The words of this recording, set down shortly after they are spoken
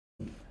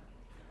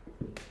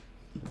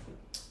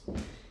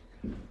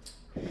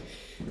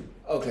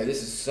Okay,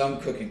 this is some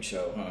cooking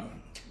show, huh?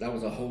 That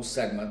was a whole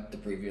segment, the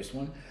previous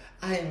one.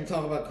 I didn't even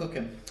talk about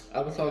cooking.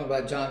 I was talking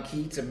about John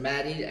Keats and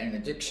Matty and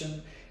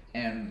addiction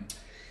and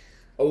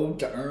ode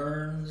to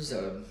urns.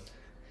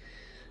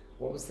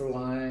 What was the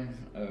line?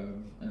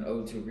 An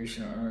ode to a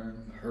recent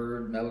urn.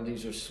 Heard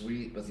melodies are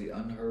sweet, but the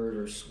unheard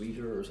are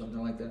sweeter, or something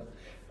like that.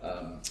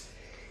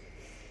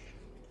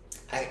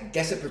 I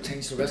guess it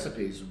pertains to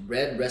recipes.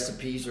 Read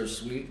recipes are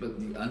sweet, but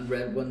the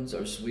unread ones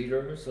are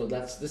sweeter. So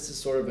this is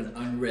sort of an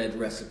unread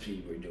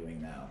recipe we're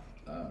doing now.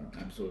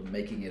 I'm sort of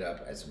making it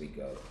up as we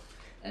go.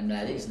 And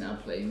Maddie's now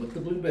playing with the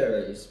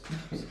blueberries.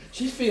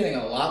 She's feeling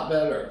a lot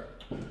better.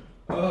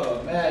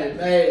 Oh,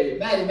 Maddie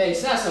made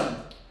sesame.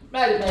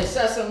 Maddie made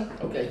sesame.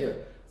 Okay,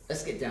 here.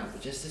 Let's get down for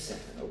just a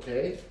second,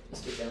 okay?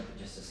 Let's get down for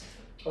just a second.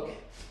 Okay.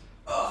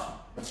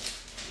 All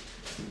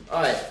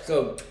right,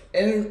 so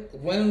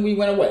when we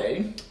went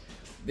away,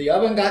 the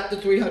oven got to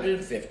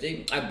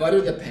 350. I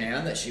buttered the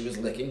pan that she was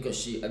licking because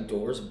she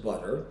adores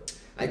butter.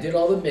 I did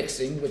all the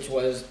mixing, which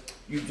was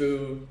you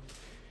do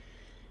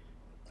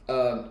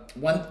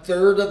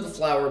 1/3 of the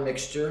flour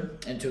mixture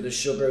into the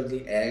sugar,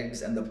 the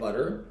eggs, and the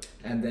butter,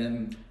 and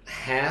then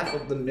half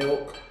of the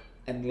milk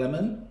and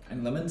lemon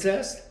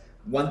zest,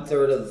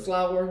 1/3 of the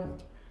flour,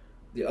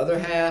 the other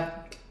half,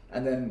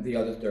 and then the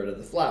other third of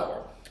the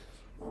flour.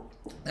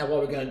 Now what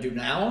we're going to do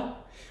now,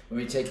 when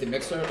we take the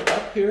mixer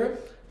up here,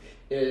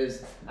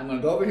 is I'm going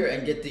to go over here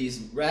and get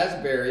these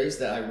raspberries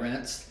that I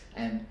rinsed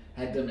and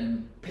had them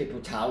in paper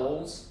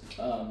towels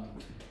to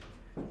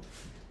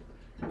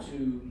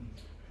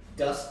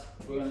dust.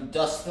 We're going to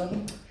dust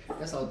them. I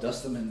guess I'll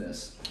dust them in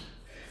this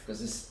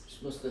because it's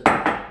supposed to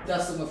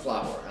dust them with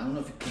flour. I don't know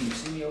if can you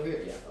see me over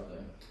here? Yeah,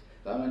 okay.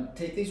 So I'm going to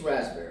take these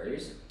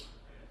raspberries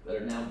that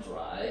are now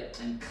dry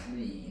and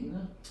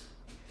clean.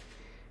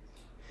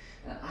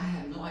 And I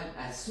have no idea.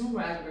 I assume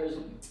raspberries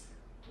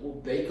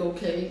will bake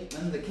okay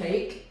in the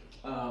cake.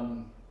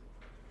 The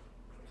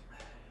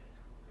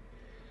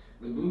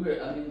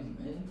blueberries. I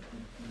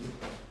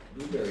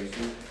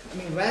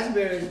mean,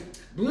 raspberries,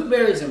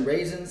 blueberries and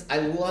raisins. I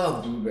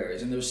love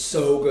blueberries, and they're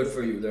so good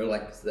for you. They're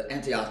like the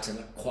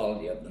antioxidant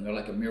quality of them. They're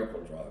like a miracle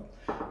drug.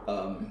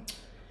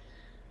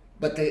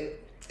 But they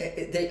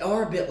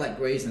are a bit like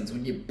raisins.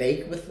 When you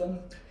bake with them,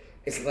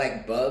 it's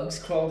like bugs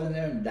crawled in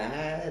there and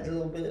died a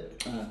little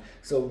bit.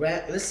 So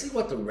let's see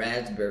what the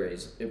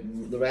raspberries. If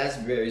the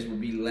raspberries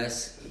would be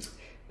less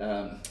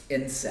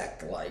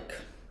insect-like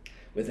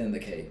within the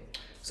cake.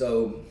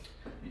 So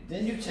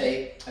then you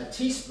take a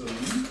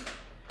teaspoon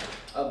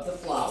of the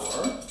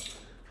flour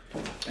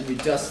and you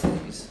dust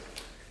these.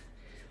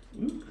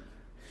 You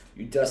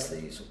dust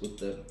these with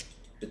the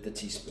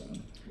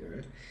teaspoon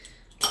here.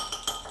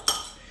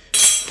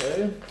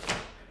 Okay.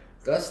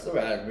 Dust the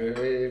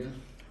raspberries.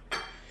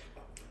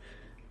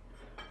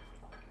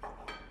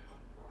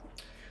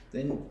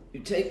 Then you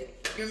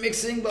take your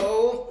mixing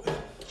bowl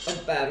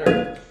of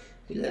batter.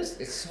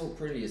 It's so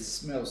pretty. It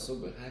smells so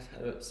good.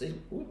 See?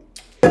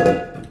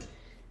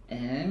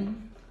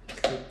 And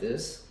take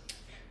this,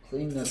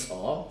 clean this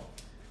off.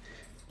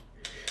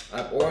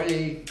 I've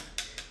already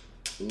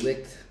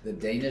licked the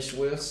Danish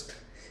whisk.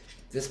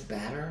 This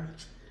batter,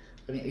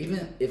 I mean,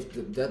 even if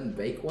it doesn't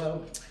bake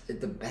well,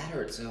 the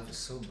batter itself is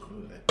so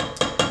good. It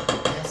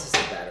passes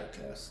the batter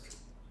test.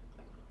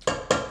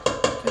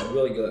 It's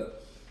really good.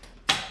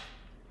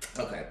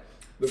 Okay,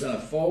 we're gonna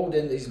fold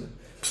in these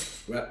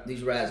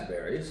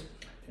raspberries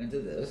into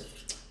this.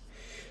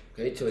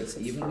 Okay, till it's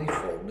evenly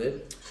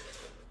folded.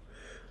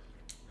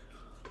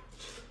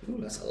 Ooh,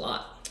 that's a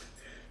lot.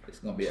 It's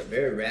gonna be a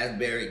very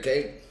raspberry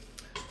cake.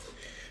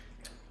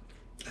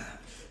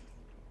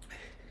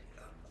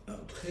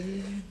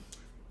 Okay,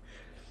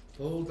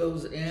 fold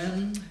those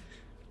in.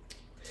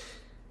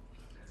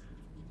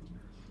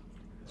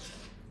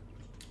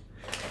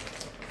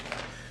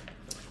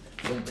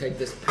 I'm gonna take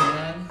this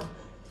pan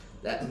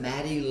that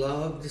Matty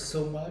loved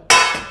so much,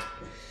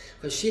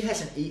 because she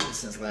hasn't eaten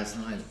since last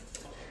night.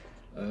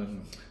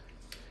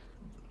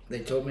 They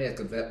told me at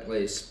the vet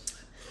place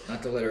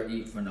not to let her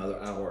eat for another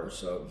hour or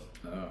so,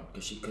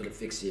 because she could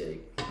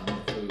asphyxiate on the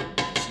food.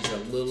 She's a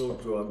little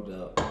drugged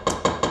up.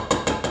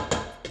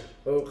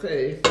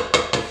 Okay,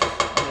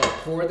 I'm gonna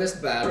pour this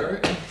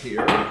batter in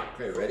here.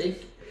 Okay,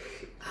 ready?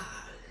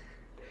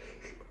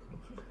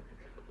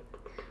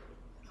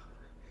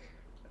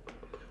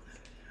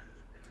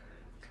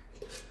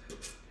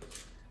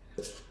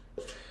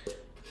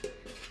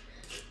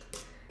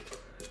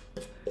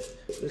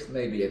 This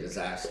may be a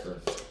disaster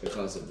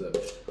because of the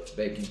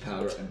baking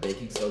powder and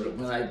baking soda.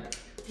 When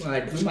I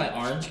do my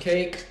orange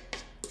cake,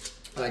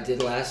 I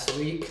did last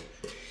week,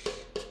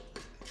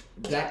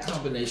 that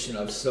combination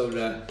of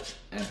soda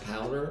and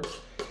powder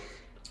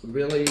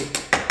really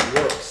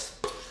works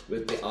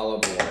with the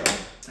olive oil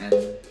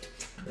and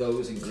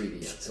those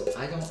ingredients. So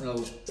I don't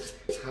know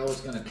how it's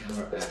going to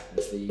counteract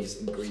with these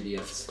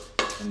ingredients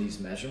and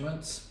these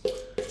measurements,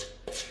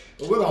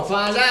 but we're going to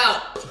find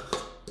out.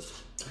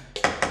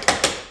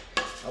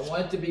 I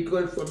want it to be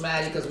good for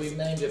Matty because we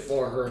named it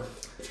for her.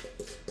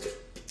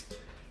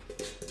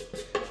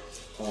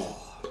 Oh,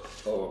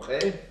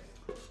 okay.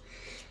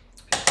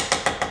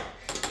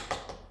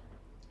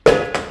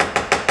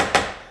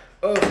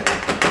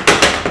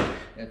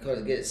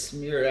 because I get it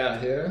smeared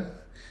out here.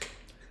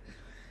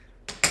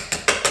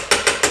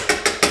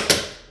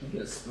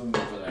 Get a spoon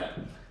for that.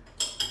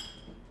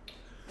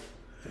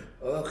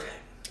 Okay.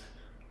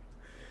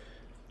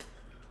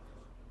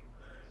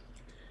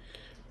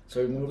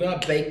 So we're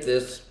gonna bake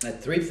this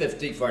at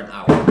 350 for an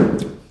hour.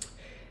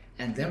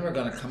 And then we're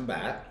gonna come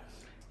back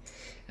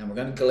and we're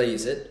gonna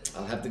glaze it.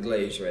 I'll have the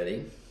glaze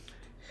ready.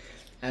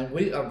 And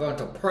we are going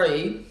to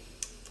pray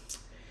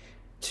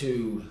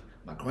to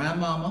my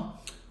grandmama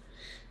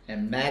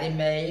and Matty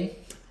May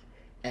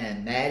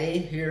and Matty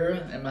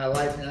here in my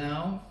life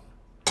now.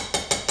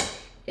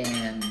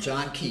 And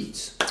John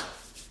Keats,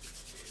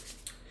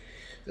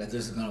 that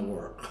this is gonna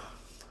work.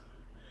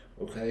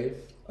 Okay,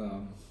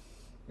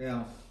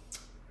 yeah.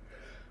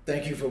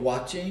 Thank you for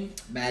watching.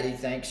 Matty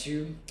thanks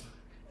you.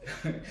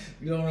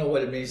 You don't know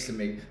what it means to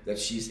me that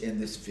she's in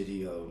this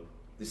video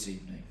this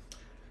evening.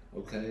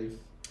 Okay,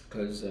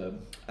 because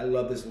I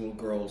love this little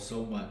girl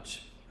so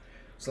much.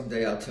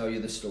 Someday I'll tell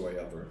you the story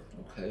of her.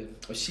 Okay,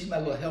 but she's my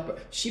little helper.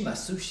 She's my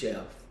sous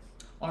chef,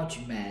 aren't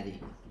you, Matty?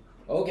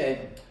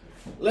 Okay,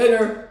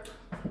 later.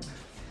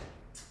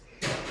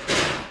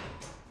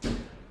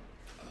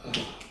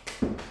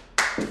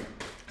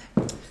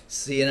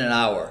 See you in an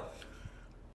hour.